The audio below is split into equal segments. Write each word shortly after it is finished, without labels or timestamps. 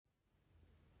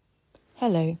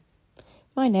Hello,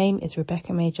 my name is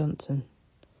Rebecca May Johnson.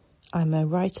 I'm a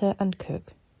writer and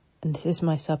cook, and this is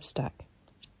my Substack.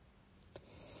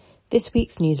 This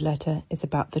week's newsletter is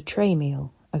about the tray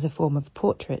meal as a form of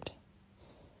portrait,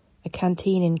 a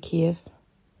canteen in Kiev,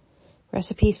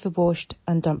 recipes for borscht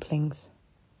and dumplings,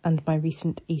 and my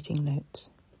recent eating notes.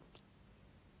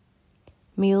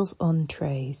 Meals on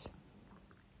trays.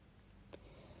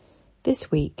 This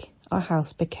week, our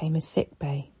house became a sick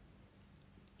bay.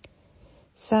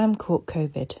 Sam caught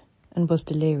COVID and was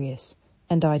delirious,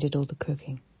 and I did all the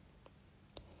cooking.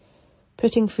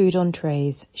 Putting food on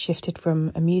trays shifted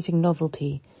from amusing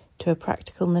novelty to a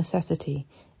practical necessity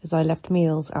as I left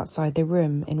meals outside the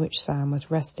room in which Sam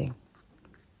was resting.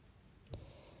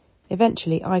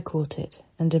 Eventually I caught it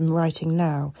and am writing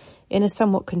now in a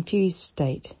somewhat confused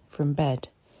state from bed,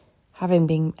 having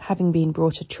been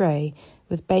brought a tray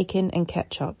with bacon and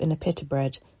ketchup in a pita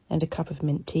bread and a cup of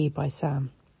mint tea by Sam,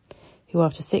 who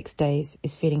after 6 days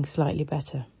is feeling slightly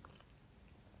better.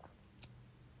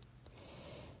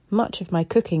 Much of my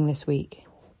cooking this week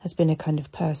has been a kind of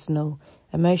personal,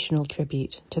 emotional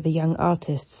tribute to the young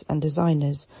artists and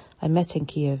designers I met in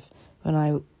Kiev when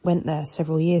I went there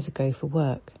several years ago for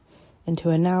work, and who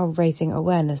are now raising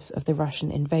awareness of the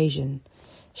Russian invasion,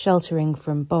 sheltering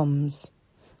from bombs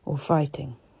or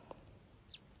fighting.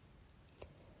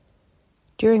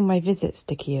 During my visits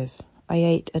to Kiev, I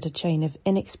ate at a chain of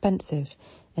inexpensive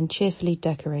and cheerfully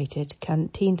decorated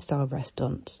canteen-style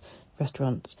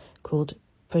restaurants called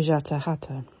Pozhata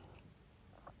Hata.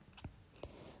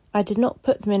 I did not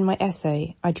put them in my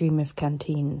essay, I Dream of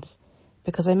Canteens,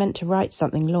 because I meant to write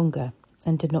something longer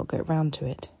and did not get round to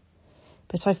it.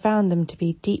 But I found them to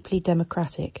be deeply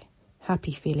democratic,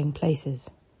 happy-feeling places.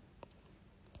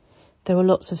 There were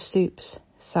lots of soups,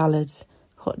 salads,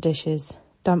 hot dishes,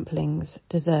 dumplings,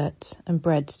 desserts and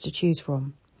breads to choose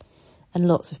from, and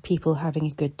lots of people having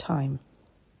a good time.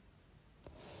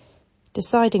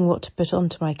 Deciding what to put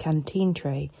onto my canteen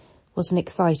tray was an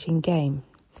exciting game,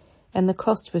 and the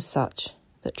cost was such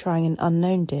that trying an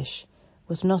unknown dish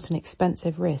was not an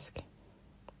expensive risk.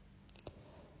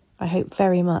 I hope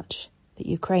very much that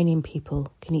Ukrainian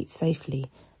people can eat safely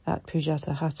at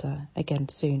Pozhata Hata again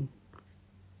soon.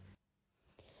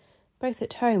 Both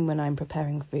at home when I'm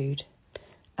preparing food,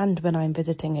 and when I'm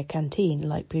visiting a canteen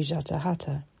like Pozhata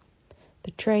Hata,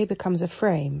 the tray becomes a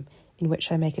frame in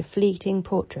which I make a fleeting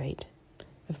portrait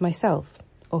of myself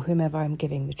or whomever I'm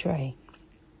giving the tray.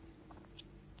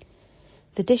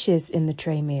 The dishes in the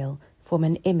tray meal form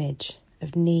an image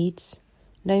of needs,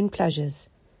 known pleasures,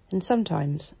 and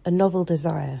sometimes a novel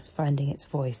desire finding its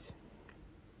voice.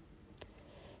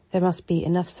 There must be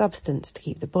enough substance to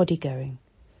keep the body going,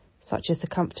 such as the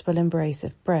comfortable embrace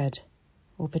of bread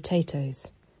or potatoes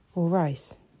or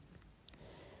rice.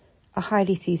 A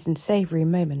highly seasoned savoury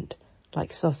moment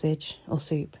like sausage or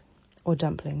soup or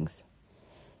dumplings.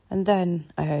 And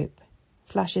then, I hope,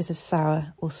 flashes of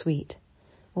sour or sweet,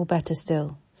 or better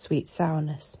still, sweet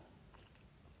sourness.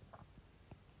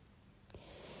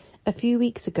 A few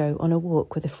weeks ago, on a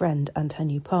walk with a friend and her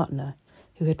new partner,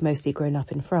 who had mostly grown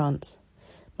up in France,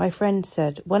 my friend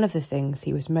said one of the things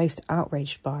he was most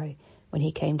outraged by when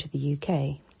he came to the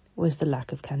UK was the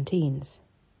lack of canteens.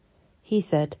 He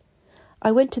said,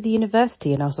 "I went to the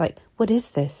university and I was like, what is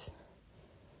this?"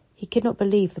 He could not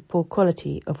believe the poor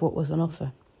quality of what was on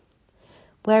offer.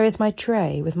 Where is my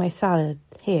tray with my salad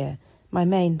here, my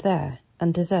main there,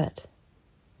 and dessert?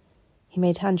 He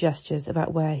made hand gestures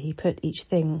about where he put each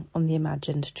thing on the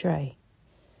imagined tray.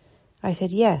 I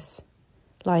said yes,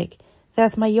 like,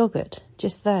 there's my yogurt,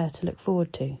 just there to look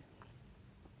forward to.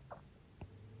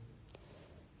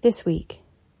 This week,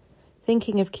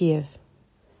 thinking of Kiev,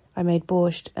 I made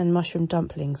borscht and mushroom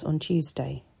dumplings on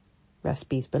Tuesday,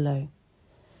 recipes below,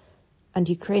 and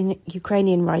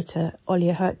Ukrainian writer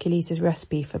Olya Hercules'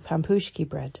 recipe for pampushki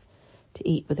bread to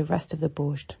eat with the rest of the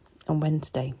borscht on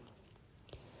Wednesday.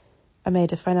 I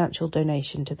made a financial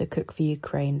donation to the Cook for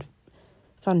Ukraine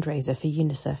fundraiser for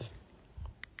UNICEF.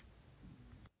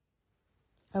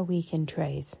 A week in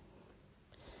trays.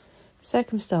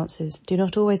 Circumstances do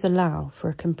not always allow for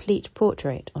a complete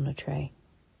portrait on a tray.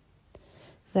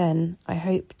 Then I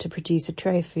hope to produce a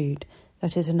tray of food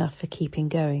that is enough for keeping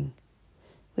going,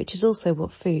 which is also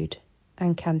what food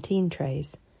and canteen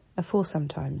trays are for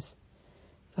sometimes,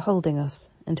 for holding us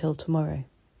until tomorrow.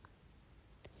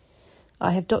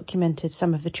 I have documented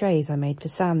some of the trays I made for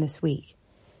Sam this week,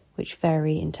 which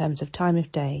vary in terms of time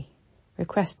of day,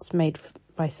 requests made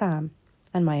by Sam,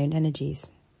 and my own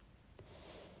energies.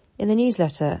 In the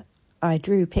newsletter, I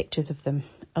drew pictures of them,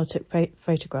 I took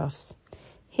photographs.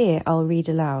 Here I'll read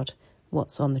aloud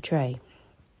what's on the tray.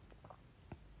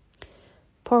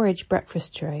 Porridge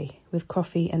breakfast tray with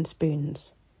coffee and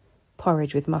spoons.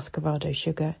 Porridge with muscovado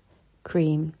sugar,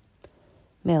 cream,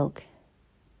 milk,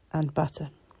 and butter.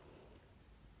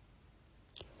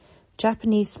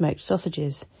 Japanese smoked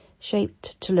sausages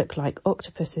shaped to look like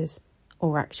octopuses,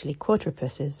 or actually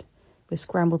quadrupuses, with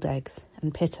scrambled eggs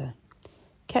and pitta.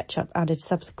 Ketchup added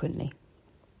subsequently.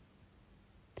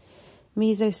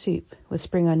 Miso soup with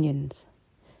spring onions,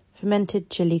 fermented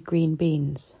chili green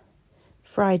beans,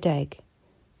 fried egg,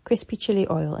 crispy chili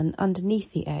oil, and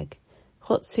underneath the egg,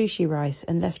 hot sushi rice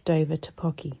and leftover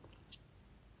tteokbokki.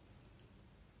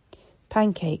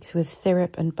 Pancakes with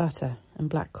syrup and butter and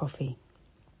black coffee.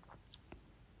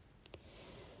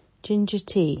 Ginger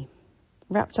tea,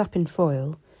 wrapped up in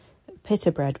foil,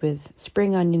 pita bread with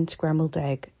spring onion scrambled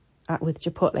egg with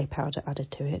chipotle powder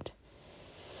added to it,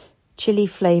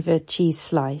 chili-flavoured cheese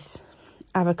slice,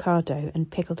 avocado and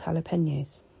pickled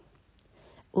jalapenos.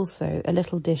 Also a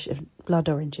little dish of blood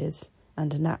oranges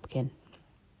and a napkin.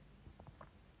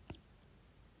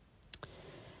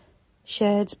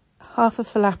 Shared half a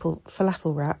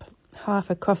falafel wrap, half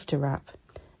a kofta wrap,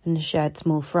 and shared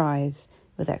small fries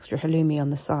with extra halloumi on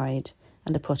the side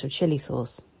and a pot of chilli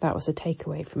sauce. That was a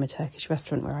takeaway from a Turkish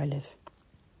restaurant where I live.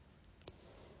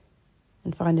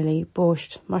 And finally,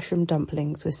 borscht mushroom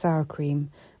dumplings with sour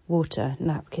cream, water,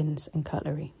 napkins and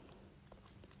cutlery.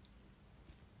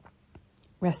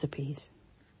 Recipes.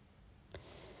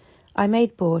 I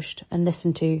made borscht and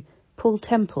listened to Paul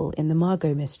Temple in the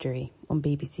Margot Mystery on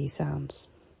BBC Sounds.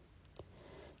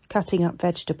 Cutting up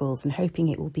vegetables and hoping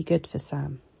it will be good for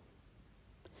Sam.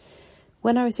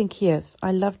 When I was in Kiev,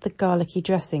 I loved the garlicky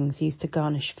dressings used to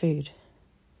garnish food.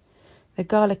 The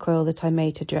garlic oil that I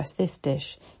made to dress this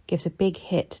dish gives a big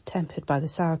hit tempered by the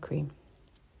sour cream.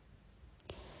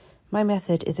 My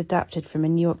method is adapted from a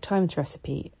New York Times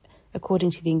recipe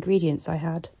according to the ingredients I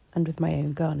had and with my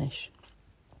own garnish.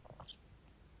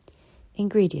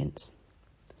 Ingredients.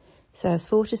 Serves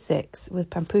 4 to 6 with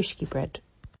pampushki bread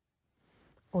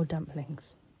or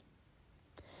dumplings.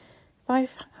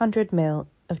 500 ml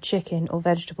of chicken or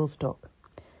vegetable stock,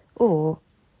 or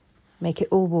make it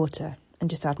all water and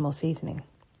just add more seasoning.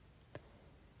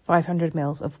 500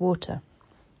 ml of water.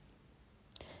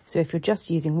 So if you're just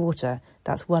using water,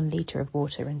 that's 1 litre of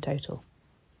water in total.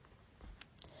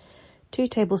 2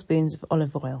 tablespoons of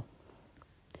olive oil.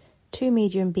 2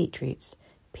 medium beetroots,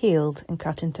 peeled and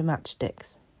cut into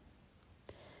matchsticks.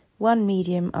 1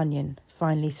 medium onion,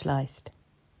 finely sliced.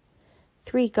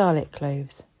 3 garlic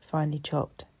cloves, finely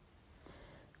chopped.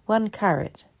 1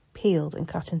 carrot, peeled and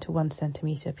cut into 1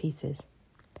 centimetre pieces.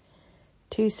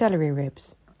 2 celery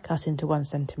ribs, cut into 1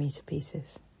 centimetre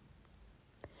pieces.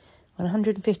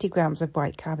 150 grams of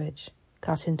white cabbage,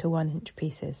 cut into 1-inch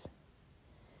pieces.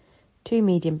 2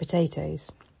 medium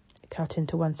potatoes, cut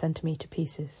into 1 centimetre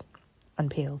pieces,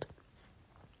 unpeeled.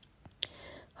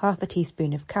 Half a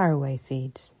teaspoon of caraway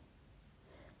seeds.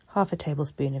 Half a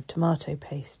tablespoon of tomato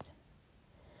paste.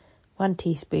 1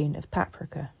 teaspoon of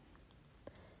paprika.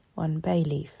 1 bay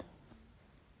leaf.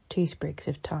 2 sprigs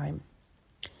of thyme.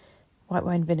 White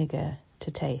wine vinegar to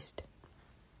taste.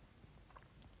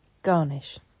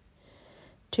 Garnish.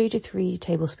 2 to 3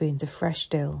 tablespoons of fresh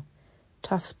dill,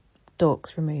 tough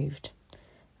stalks removed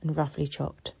and roughly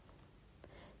chopped.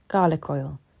 Garlic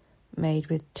oil, made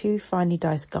with 2 finely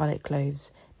diced garlic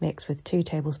cloves mixed with 2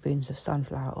 tablespoons of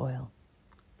sunflower oil.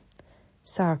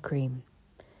 Sour cream,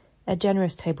 a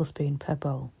generous tablespoon per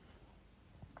bowl.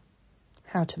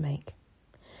 How to make.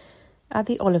 Add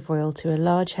the olive oil to a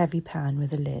large heavy pan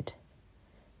with a lid.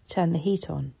 Turn the heat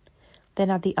on, then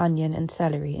add the onion and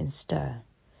celery and stir,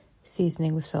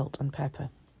 seasoning with salt and pepper.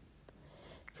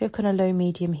 Cook on a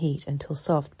low-medium heat until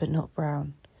soft but not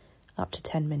brown, up to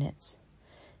 10 minutes.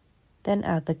 Then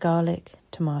add the garlic,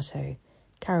 tomato,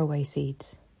 caraway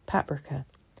seeds, paprika,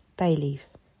 bay leaf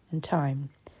and thyme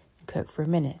and cook for a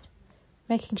minute,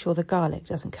 making sure the garlic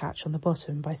doesn't catch on the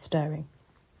bottom by stirring.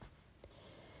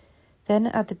 Then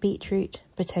add the beetroot,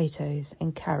 potatoes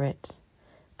and carrots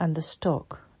and the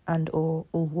stock and or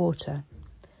all water,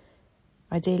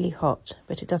 ideally hot,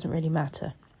 but it doesn't really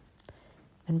matter,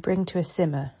 and bring to a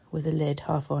simmer with the lid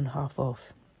half on, half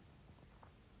off.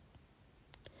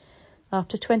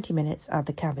 After 20 minutes, add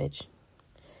the cabbage.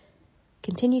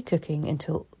 Continue cooking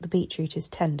until the beetroot is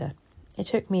tender. It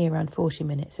took me around 40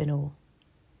 minutes in all.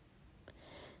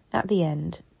 At the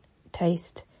end,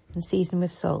 taste and season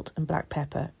with salt and black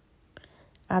pepper.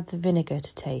 Add the vinegar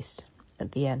to taste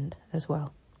at the end as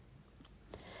well.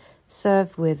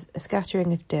 Serve with a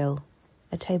scattering of dill,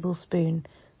 a tablespoon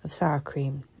of sour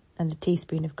cream, and a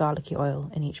teaspoon of garlicky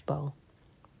oil in each bowl.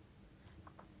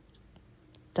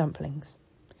 Dumplings.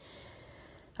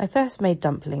 I first made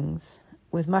dumplings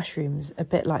with mushrooms a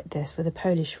bit like this with a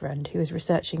Polish friend who was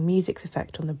researching music's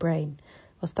effect on the brain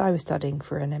whilst I was studying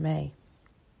for an MA.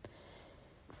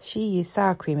 She used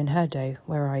sour cream in her dough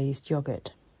where I used yoghurt,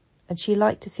 and she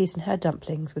liked to season her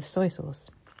dumplings with soy sauce.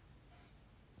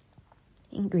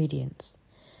 Ingredients.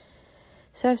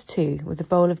 Serves 2 with a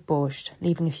bowl of borscht,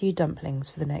 leaving a few dumplings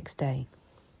for the next day.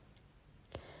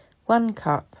 1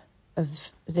 cup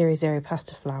of 00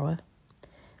 pasta flour,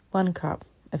 1 cup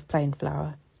of plain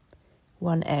flour,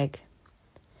 1 egg,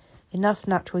 enough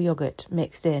natural yoghurt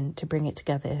mixed in to bring it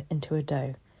together into a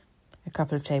dough, a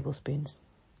couple of tablespoons.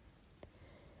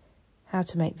 How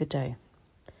to make the dough.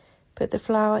 Put the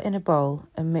flour in a bowl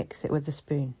and mix it with a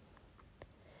spoon.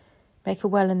 Make a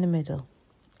well in the middle.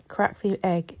 Crack the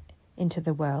egg into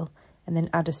the well and then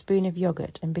add a spoon of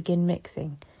yoghurt and begin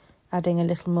mixing, adding a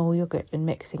little more yoghurt and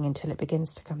mixing until it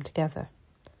begins to come together.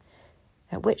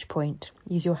 At which point,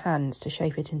 use your hands to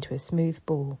shape it into a smooth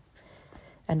ball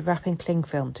and wrap in cling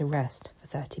film to rest for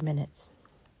 30 minutes.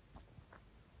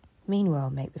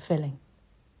 Meanwhile, make the filling.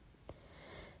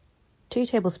 2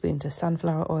 tablespoons of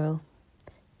sunflower oil,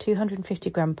 250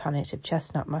 gram punnet of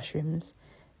chestnut mushrooms,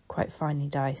 quite finely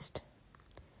diced,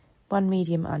 1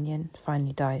 medium onion,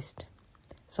 finely diced,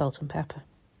 salt and pepper.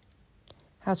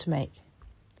 How to make.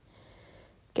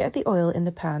 Get the oil in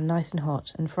the pan nice and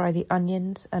hot and fry the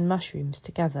onions and mushrooms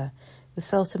together with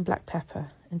salt and black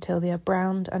pepper until they are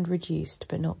browned and reduced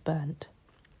but not burnt.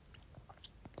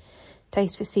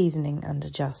 Taste for seasoning and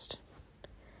adjust.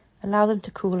 Allow them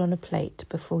to cool on a plate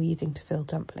before using to fill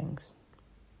dumplings.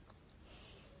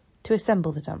 To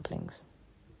assemble the dumplings.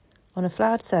 On a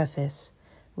floured surface,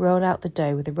 roll out the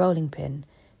dough with a rolling pin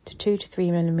to 2 to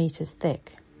 3 millimeters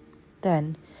thick.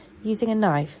 Then, using a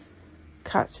knife,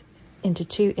 cut into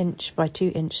 2-inch by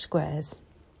 2-inch squares.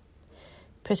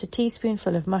 Put a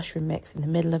teaspoonful of mushroom mix in the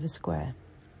middle of a square.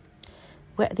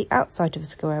 Wet the outside of the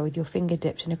square with your finger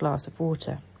dipped in a glass of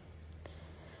water.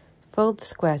 Fold the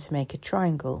square to make a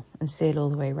triangle and seal all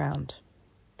the way round.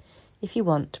 If you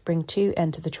want, bring 2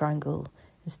 ends of the triangle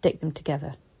and stick them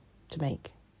together to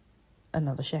make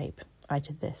another shape. I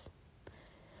did this.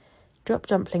 Drop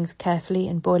dumplings carefully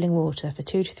in boiling water for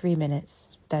 2 to 3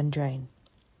 minutes, then drain.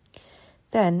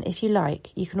 Then, if you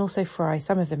like, you can also fry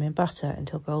some of them in butter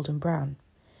until golden brown.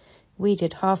 We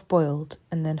did half-boiled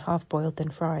and then half-boiled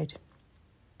then fried.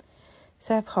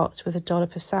 Serve hot with a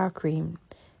dollop of sour cream,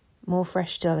 more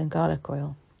fresh dill and garlic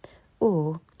oil.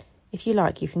 Or, if you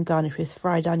like, you can garnish with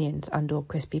fried onions and or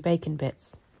crispy bacon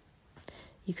bits.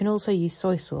 You can also use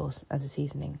soy sauce as a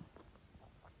seasoning.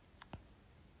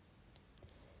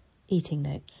 Eating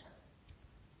notes.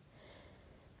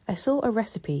 I saw a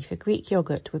recipe for Greek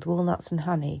yoghurt with walnuts and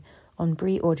honey on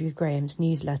Brie Audrey Graham's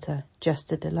newsletter,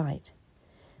 Just a Delight,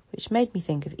 which made me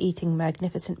think of eating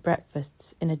magnificent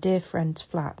breakfasts in a dear friend's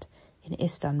flat in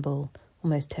Istanbul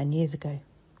almost 10 years ago.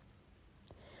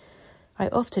 I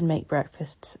often make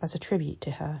breakfasts as a tribute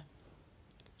to her.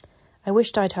 I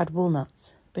wished I'd had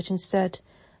walnuts, but instead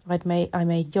I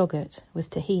made yoghurt with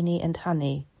tahini and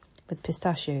honey with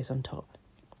pistachios on top.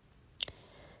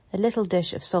 A little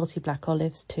dish of salty black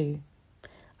olives too.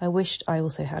 I wished I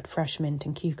also had fresh mint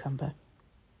and cucumber.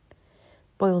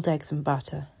 Boiled eggs and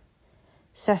butter.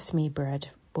 Sesame bread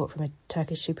bought from a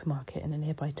Turkish supermarket in a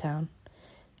nearby town.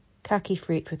 Kaki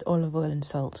fruit with olive oil and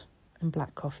salt, and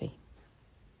black coffee.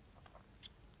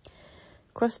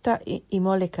 Crosta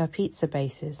Imolica pizza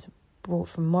bases bought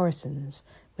from Morrison's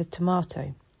with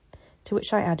tomato, to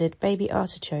which I added baby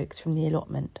artichokes from the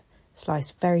allotment,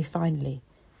 sliced very finely,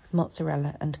 with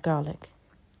mozzarella and garlic.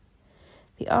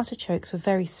 The artichokes were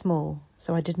very small,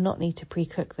 so I did not need to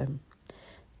pre-cook them.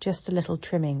 Just a little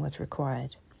trimming was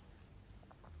required.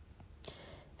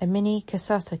 A mini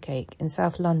cassata cake in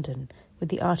South London with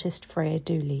the artist Freya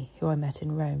Dooley, who I met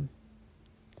in Rome.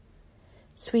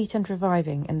 Sweet and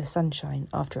reviving in the sunshine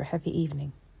after a heavy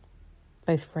evening,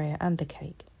 both Freya and the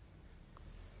cake.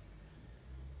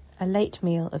 A late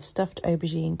meal of stuffed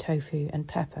aubergine, tofu and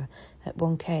pepper at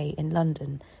Wonquet in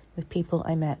London with people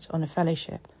I met on a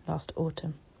fellowship last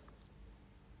autumn.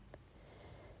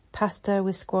 Pasta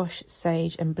with squash,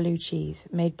 sage and blue cheese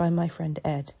made by my friend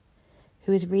Ed,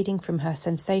 who is reading from her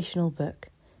sensational book,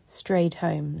 Strayed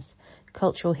Homes,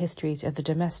 Cultural Histories of the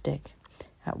Domestic,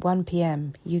 at 1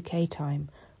 p.m. UK time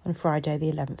on Friday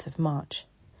the 11th of March.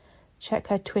 Check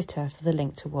her Twitter for the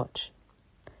link to watch.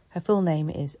 Her full name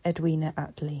is Edwina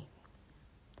Attlee.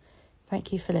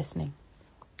 Thank you for listening.